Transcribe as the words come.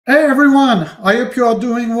Hey everyone, I hope you are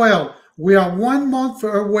doing well. We are 1 month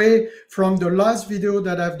away from the last video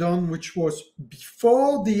that I've done, which was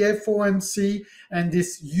before the FOMC and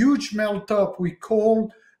this huge melt up we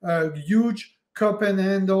called a huge cup and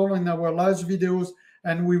handle in our last videos,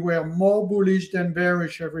 and we were more bullish than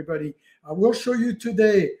bearish, everybody. I will show you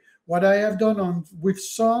today what I have done with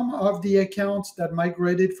some of the accounts that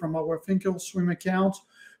migrated from our Thinkorswim accounts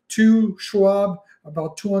to Schwab,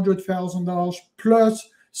 about $200,000 plus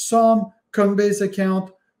some Coinbase account,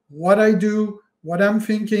 what I do, what I'm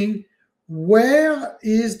thinking, where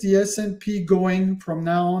is the S&P going from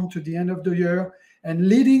now on to the end of the year, and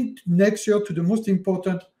leading next year to the most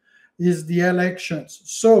important is the elections.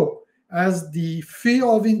 So as the fear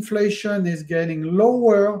of inflation is getting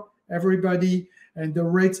lower, everybody, and the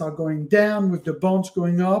rates are going down with the bonds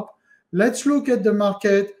going up, let's look at the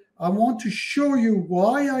market. I want to show you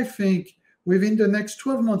why I think within the next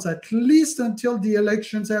 12 months, at least until the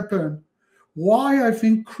elections happen, why I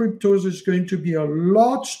think cryptos is going to be a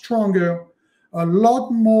lot stronger, a lot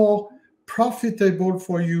more profitable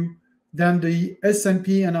for you than the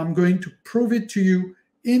S&P, and I'm going to prove it to you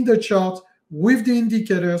in the chart with the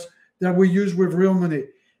indicators that we use with real money.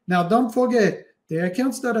 Now, don't forget, the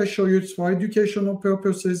accounts that I show you is for educational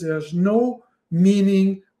purposes. There's no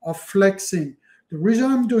meaning of flexing. The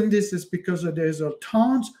reason I'm doing this is because there's a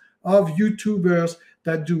tons of YouTubers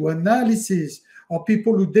that do analysis or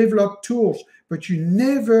people who develop tools, but you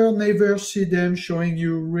never see them showing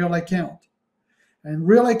you real account. And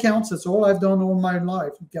real accounts, that's all I've done all my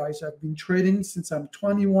life. Guys, I've been trading since I'm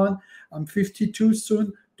 21. I'm 52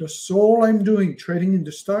 soon. That's all I'm doing, trading in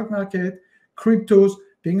the stock market, cryptos,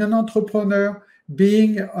 being an entrepreneur,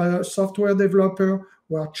 being a software developer.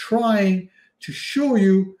 We're trying to show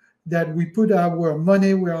you that we put our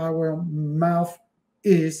money where our mouth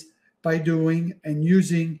is by doing and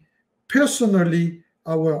using personally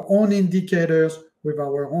our own indicators with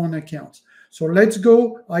our own accounts. So let's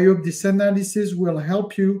go. I hope this analysis will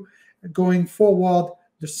help you going forward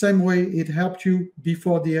the same way it helped you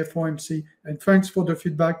before the FOMC. And thanks for the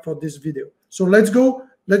feedback for this video. So let's go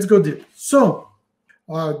deep. So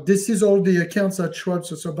this is all the accounts at Schwab.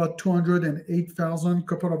 So it's about 208,000,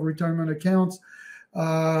 couple of retirement accounts,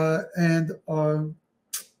 and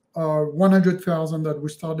 100,000 that we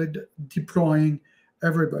started deploying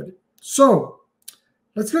everybody. So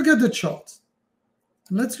let's look at the charts.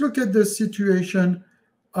 Let's look at the situation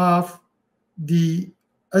of the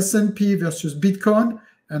S&P versus Bitcoin,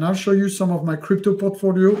 and I'll show you some of my crypto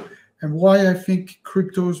portfolio and why I think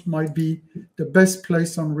cryptos might be the best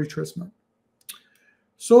place on retracement.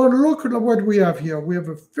 So look at what we have here. We have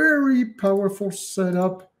a very powerful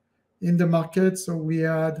setup in the market. So we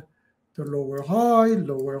had the lower high,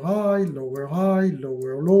 lower high, lower high,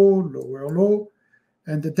 lower low,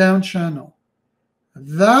 and the down channel.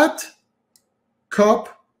 That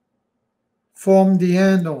cup formed the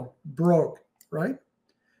handle, broke, right?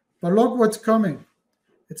 But look what's coming.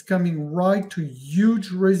 It's coming right to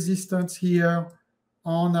huge resistance here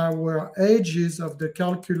on our edges of the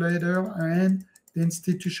calculator and the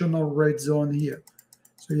institutional rate zone here.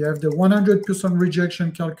 So you have the 100%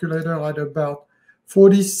 rejection calculator at about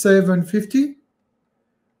 47.50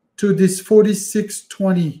 to this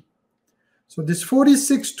 46.20. So this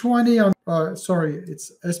 46.20 on, sorry,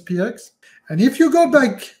 it's SPX. And if you go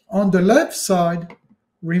back on the left side,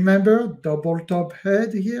 remember double top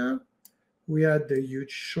head here. We had the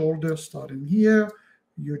huge shoulder starting here,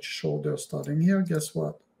 huge shoulder starting here. Guess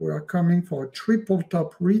what? We are coming for a triple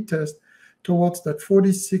top retest towards that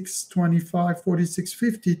 46.25,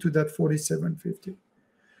 46.50 to that 47.50.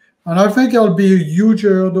 And I think it'll be a huge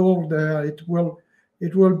hurdle there. It will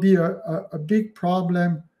be a big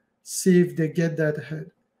problem. See if they get that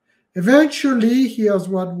head. Eventually, here's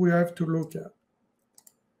what we have to look at.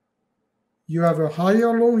 You have a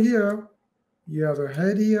higher low here. You have a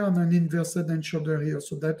head here and an inverted and shoulder here.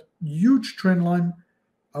 So that huge trend line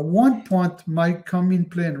at one point might come in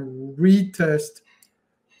play and retest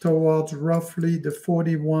towards roughly the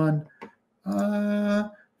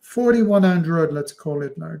 4,100, let's call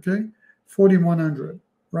it now, okay? 4,100,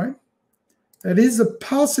 right? It is a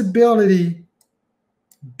possibility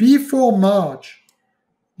before March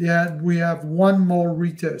that we have one more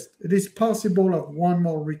retest. It is possible of one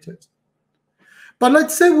more retest. But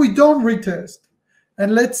let's say we don't retest,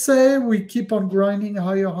 and let's say we keep on grinding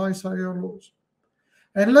higher highs, higher lows.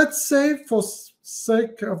 And let's say, for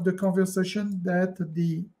sake of the conversation, that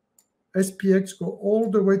the SPX go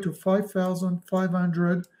all the way to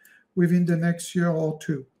 5,500 within the next year or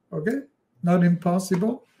two, okay? Not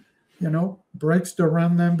impossible, breaks the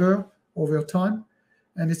round number over time,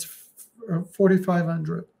 and it's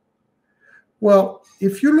 4,500. Well,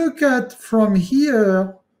 if you look at from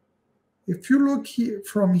here, if you look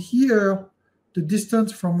from here, the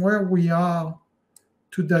distance from where we are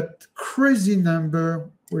to that crazy number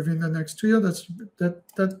within the next 2 years,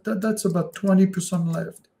 that's about 20%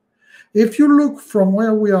 left. If you look from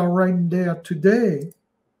where we are right there today,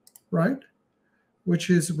 right, which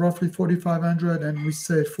is roughly 4,500, and we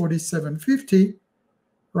say 4,750,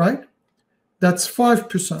 right, that's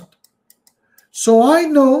 5%. So I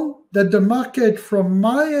know that the market from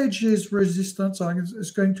my edges resistance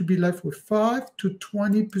is going to be left with 5 to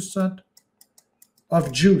 20%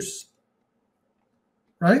 of juice,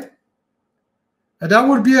 right? And that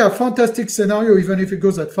would be a fantastic scenario, even if it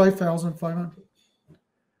goes at 5,500.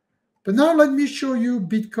 But now let me show you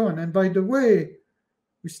Bitcoin. And by the way,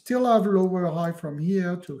 we still have lower high from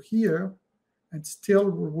here to here. And still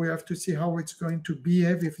we have to see how it's going to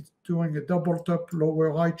behave if it's doing a double top,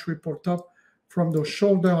 lower high, triple top from the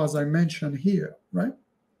shoulder, as I mentioned here, right?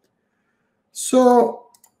 So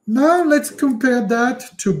now let's compare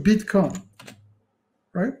that to Bitcoin,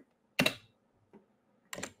 right?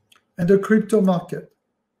 And the crypto market.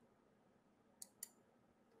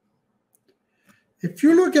 If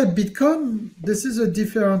you look at Bitcoin, this is a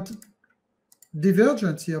different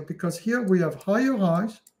divergence here, because here we have higher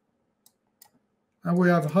highs and we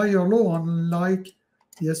have higher low, unlike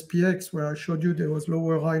the SPX where I showed you there was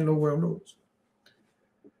lower high, lower lows.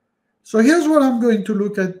 So here's what I'm going to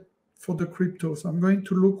look at for the cryptos. I'm going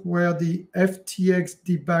to look where the FTX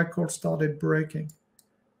debacle started breaking.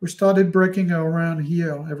 We started breaking around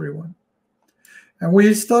here, everyone. And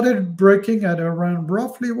we started breaking at around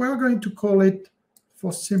roughly, we're going to call it,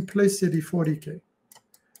 for simplicity, 40K.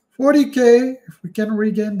 40K, if we can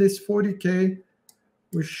regain this 40K,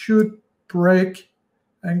 we should break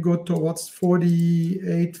and go towards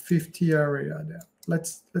 48.50 area there.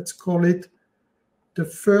 Let's call it the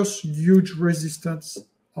first huge resistance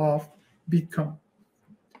of Bitcoin.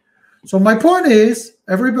 So my point is,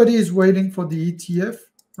 everybody is waiting for the ETF,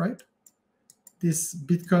 right? This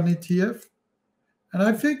Bitcoin ETF. And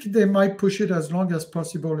I think they might push it as long as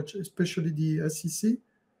possible, especially the SEC.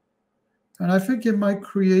 And I think it might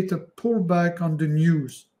create a pullback on the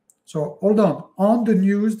news. So hold on the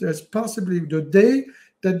news, there's possibly the day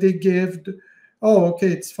that they gave, oh,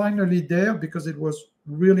 okay, it's finally there because it was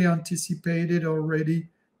really anticipated already.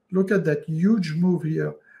 Look at that huge move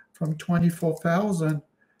here from 24,000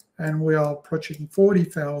 and we are approaching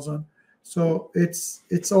 40,000. So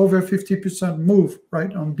it's over 50% move,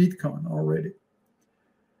 right, on Bitcoin already.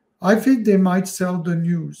 I think they might sell the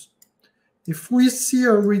news. If we see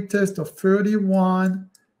a retest of 31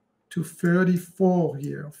 to 34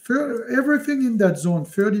 here, everything in that zone,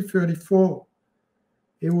 30, 34,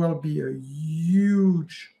 it will be a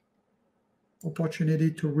huge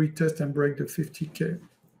opportunity to retest and break the 50K,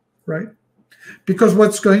 right? Because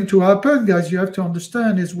what's going to happen, guys, you have to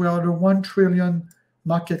understand, is we are the 1 trillion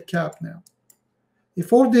market cap now.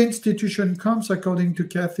 If all the institution comes, according to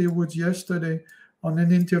Cathy Woods yesterday on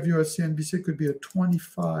an interview at CNBC, it could be a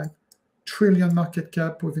 25 trillion market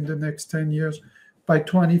cap within the next 10 years by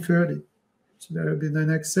 2030. So that will be the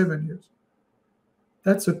next 7 years.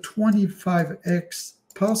 That's a 25x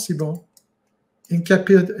possible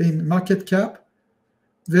in market cap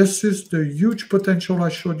versus the huge potential I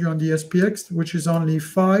showed you on the SPX, which is only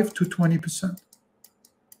 5 to 20%.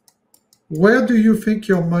 Where do you think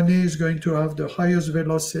your money is going to have the highest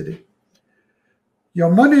velocity?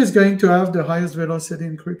 Your money is going to have the highest velocity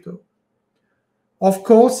in crypto. Of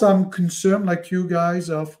course, I'm concerned, like you guys,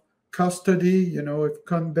 of custody. You know, if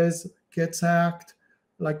Coinbase gets hacked,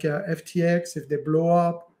 like FTX, if they blow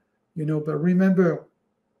up, you know. But remember,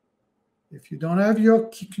 if you don't have your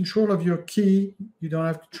control of your key, you don't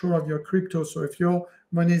have control of your crypto. So if your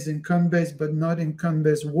money is in Coinbase but not in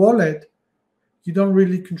Coinbase wallet, you don't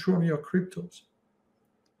really control your cryptos.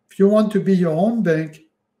 If you want to be your own bank,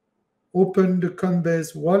 open the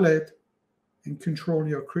Coinbase wallet and control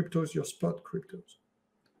your cryptos, your spot cryptos.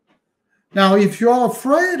 Now, if you're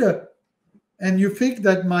afraid and you think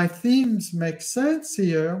that my themes make sense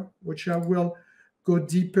here, which I will go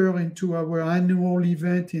deeper into our annual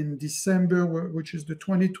event in December, which is the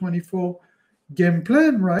 2024 game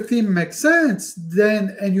plan, right? Theme makes sense,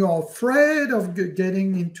 then, and you're afraid of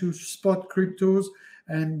getting into spot cryptos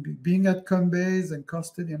and being at Coinbase and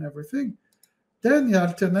custody and everything, then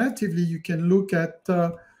alternatively, you can look at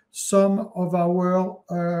some of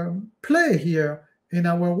our play here in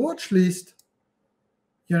our watch list,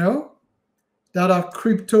 you know, that are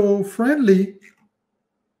crypto friendly.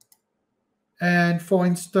 And for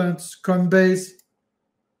instance, Coinbase,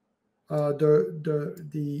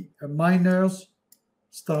 the miners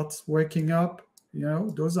starts waking up, you know,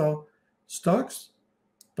 those are stocks,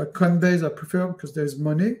 but Coinbase I prefer because there's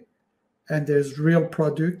money and there's real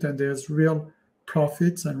product and there's real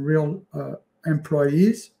profits and real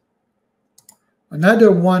employees.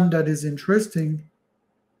 Another one that is interesting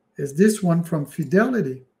is this one from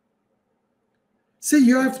Fidelity. See,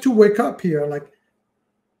 you have to wake up here. Like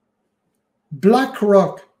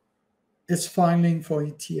BlackRock is filing for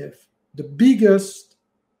ETF. The biggest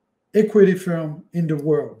equity firm in the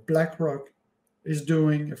world, BlackRock, is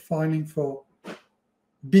doing a filing for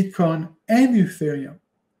Bitcoin and Ethereum.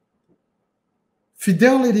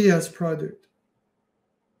 Fidelity has product.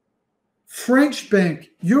 French bank,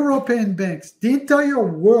 European banks, the entire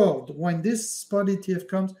world, when this spot ETF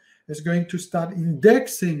comes, is going to start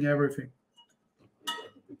indexing everything.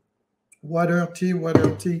 Water, tea,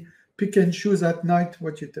 pick and choose at night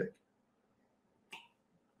what you take.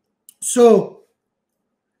 So,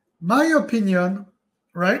 my opinion,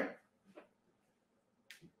 right?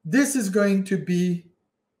 This is going to be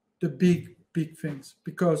the big things,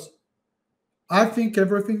 because I think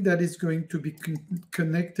everything that is going to be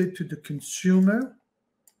connected to the consumer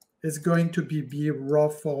is going to be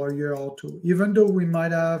rough for a year or two. Even though we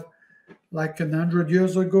might have, like 100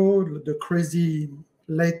 years ago, the crazy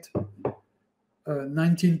late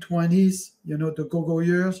 1920s, you know, the go-go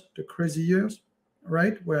years, the crazy years,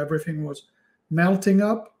 right? Where everything was melting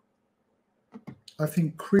up. I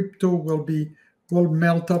think crypto will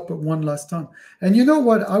melt up one last time. And you know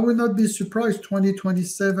what? I would not be surprised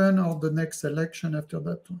 2027 or the next election after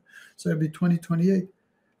that. So it'll be 2028. I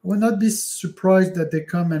would not be surprised that they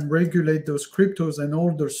come and regulate those cryptos and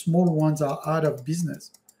all the small ones are out of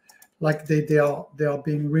business. Like they are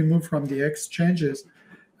being removed from the exchanges,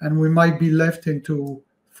 and we might be left into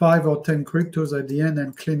 5 or 10 cryptos at the end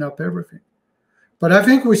and clean up everything. But I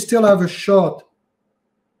think we still have a shot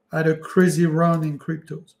at a crazy run in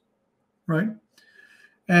cryptos, right?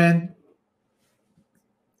 And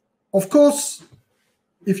of course,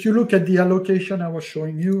 if you look at the allocation I was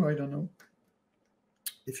showing you, I don't know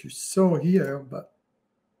if you saw here, but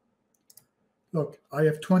look, I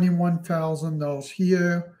have $21,000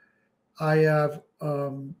 here. I have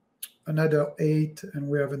another 8, and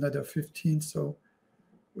we have another 15. So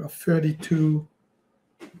we have 32,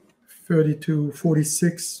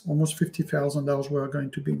 46, almost $50,000 we are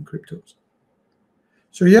going to be in cryptos.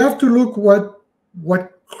 So you have to look what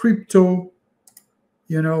crypto,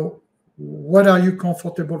 you know, what are you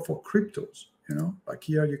comfortable for cryptos? You know, like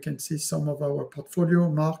here you can see some of our portfolio.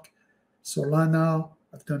 Mark, Solana,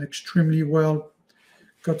 I've done extremely well.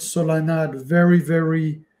 Got Solana at a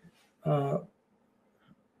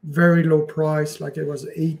very low price, like it was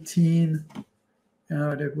 18.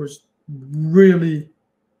 It was really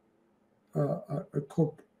a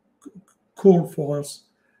cool for us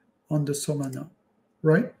on the Solana,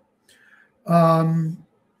 right?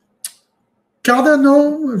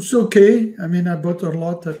 Cardano, it's okay. I mean, I bought a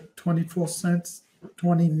lot at 24 cents,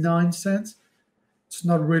 29 cents. It's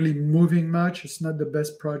not really moving much. It's not the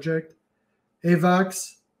best project.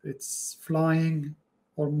 AVAX, it's flying,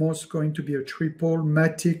 almost going to be a triple.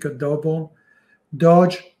 Matic, a double.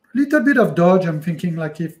 Doge, a little bit of Doge. I'm thinking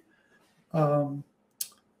like if Elon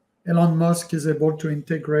Musk is able to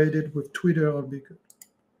integrate it with Twitter, it'll be good.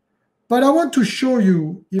 But I want to show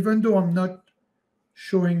you, even though I'm not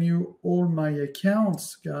showing you all my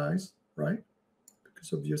accounts, guys, right?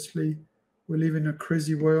 Because obviously we live in a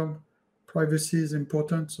crazy world. Privacy is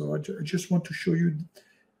important. So I just want to show you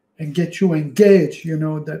and get you engaged, you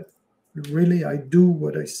know, that really I do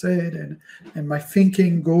what I said, and my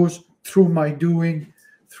thinking goes through my doing,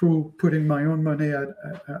 through putting my own money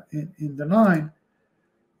in the line.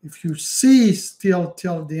 If you see still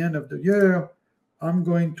till the end of the year, I'm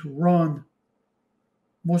going to run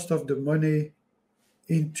most of the money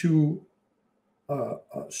into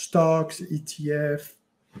stocks, ETF,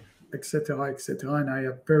 etc., etc. And I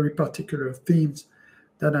have very particular themes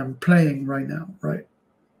that I'm playing right now, right?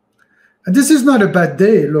 And this is not a bad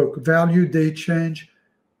day. Look, value day change,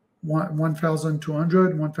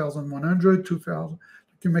 1,200, 1,100, 2,000.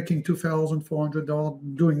 You're making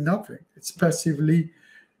 $2,400 doing nothing. It's passively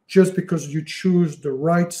just because you choose the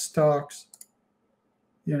right stocks,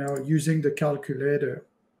 you know, using the calculator.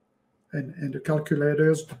 And the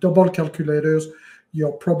calculators, the double calculators,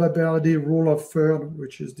 your probability rule of third,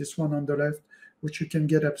 which is this one on the left, which you can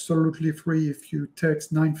get absolutely free if you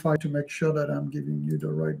text 95 to make sure that I'm giving you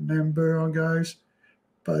the right number, guys.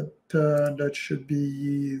 But that should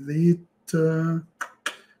be it.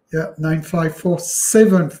 Yeah,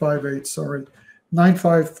 954758, sorry.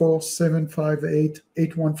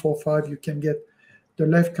 954-758-8145. You can get the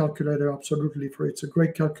left calculator absolutely free. It's a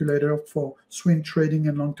great calculator for swing trading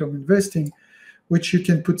and long-term investing. which you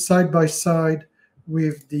can put side by side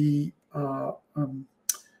with the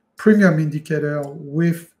premium indicator,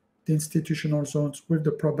 with the institutional zones, with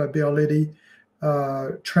the probability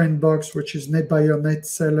trend box, which is net buyer, net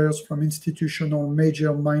sellers from institutional,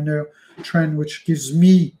 major, minor trend, which gives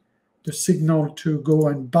me the signal to go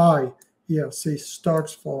and buy here, say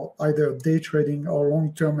stocks for either day trading or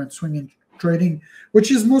long-term and swing trading,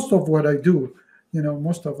 which is most of what I do.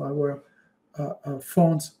 Most of our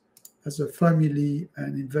funds as a family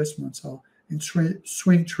and investments are in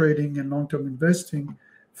swing trading and long-term investing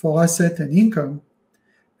for asset and income.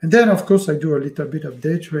 And then, of course, I do a little bit of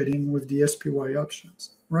day trading with the SPY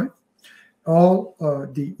options, right? All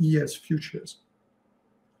the ES futures.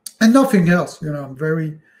 And nothing else. I'm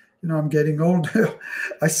very, I'm getting older.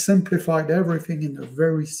 I simplified everything in a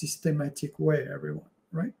very systematic way, everyone,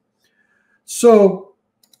 right? So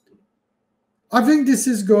I think this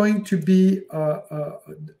is going to be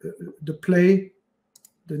the play.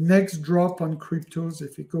 The next drop on cryptos,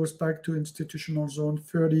 if it goes back to institutional zone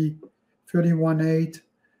 30, 31.8,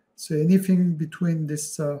 so anything between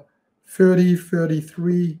this 30,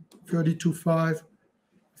 33, 32.5, I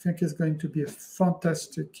think is going to be a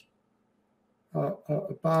fantastic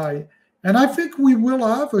buy. And I think we will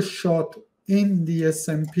have a shot in the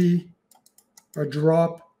S&P, a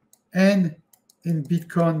drop, and in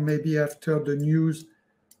Bitcoin maybe after the news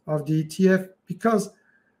of the ETF, because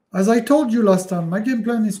as I told you last time, my game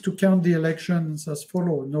plan is to count the elections as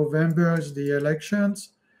follows. November is the elections,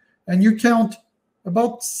 and you count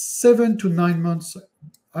about 7 to 9 months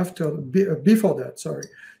before that, sorry.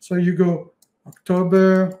 So you go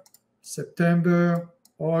October, September,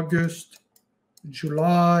 August,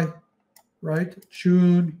 July, right?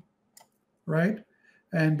 June, right?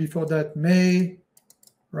 And before that, May,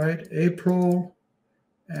 right? April,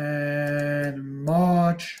 and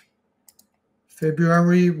March.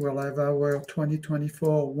 February, we'll have our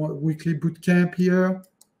 2024 weekly boot camp here,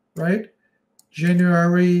 right?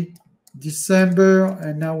 January, December,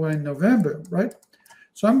 and now we're in November, right?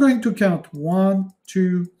 So I'm going to count 1,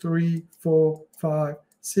 2, 3, 4, 5,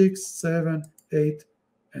 6, 7, 8,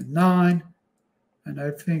 and 9. And I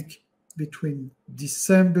think between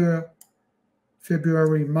December,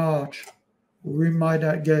 February, March, we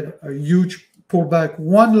might get a huge pullback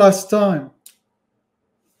one last time.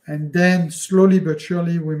 And then slowly but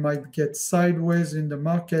surely, we might get sideways in the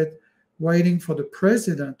market, waiting for the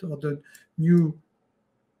president or the new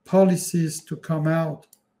policies to come out.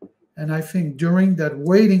 And I think during that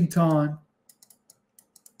waiting time,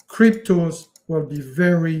 cryptos will be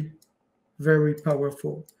very, very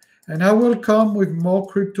powerful. And I will come with more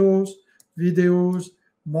cryptos, videos,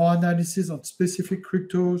 more analysis on specific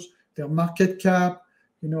cryptos, their market cap.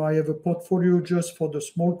 I have a portfolio just for the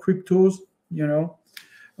small cryptos,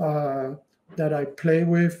 that I play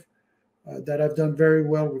with, that I've done very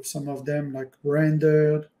well with some of them, like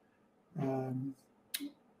Rendered,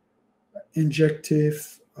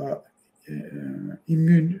 Injective,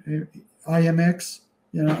 Immune, IMX.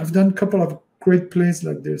 I've done a couple of great plays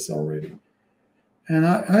like this already. And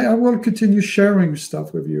I will continue sharing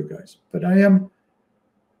stuff with you guys. But I am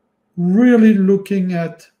really looking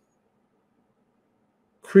at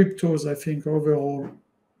cryptos, I think, overall,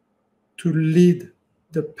 to lead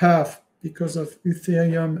the path because of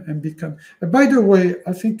Ethereum and Bitcoin. And by the way,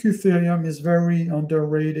 I think Ethereum is very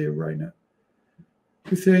underrated right now.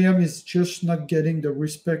 Ethereum is just not getting the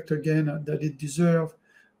respect again that it deserves.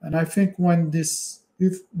 And I think when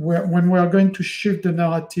we are going to shift the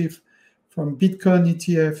narrative from Bitcoin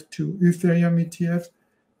ETF to Ethereum ETF,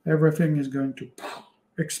 everything is going to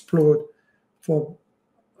explode for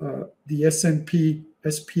the S&P,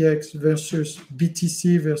 SPX versus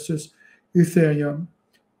BTC versus Ethereum,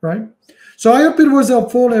 right? So I hope it was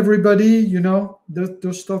helpful, everybody.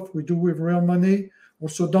 The stuff we do with real money.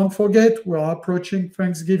 Also, don't forget, we're approaching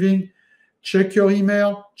Thanksgiving. Check your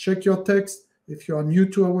email, check your text. If you are new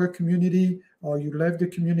to our community or you left the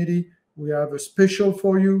community, we have a special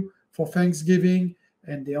for you for Thanksgiving.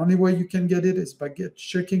 And the only way you can get it is by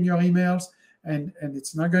checking your emails. And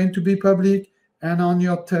it's not going to be public and on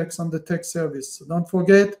your text, on the text service. So don't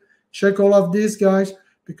forget, check all of these, guys,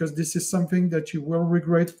 because this is something that you will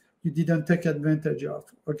regret you didn't take advantage of,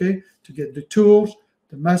 okay? To get the tools,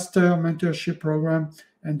 the master mentorship program,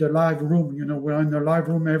 and the live room. We're in the live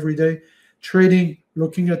room every day, trading,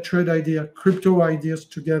 looking at trade idea, crypto ideas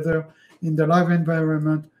together in the live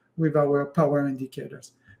environment with our power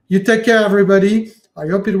indicators. You take care, everybody. I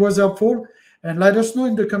hope it was helpful. And let us know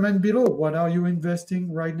in the comment below, what are you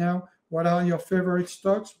investing right now? What are your favorite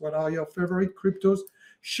stocks? What are your favorite cryptos?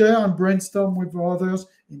 Share and brainstorm with others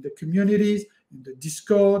in the communities, in the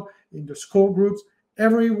Discord, in the school groups.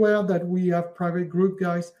 everywhere that we have private group,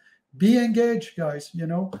 guys. Be engaged, guys. You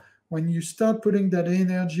know, when you start putting that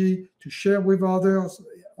energy to share with others,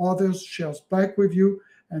 others shares back with you,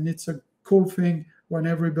 and it's a cool thing when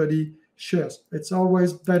everybody shares. It's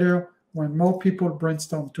always better when more people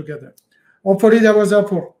brainstorm together. Hopefully that was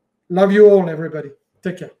helpful. Love you all, everybody.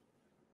 Take care.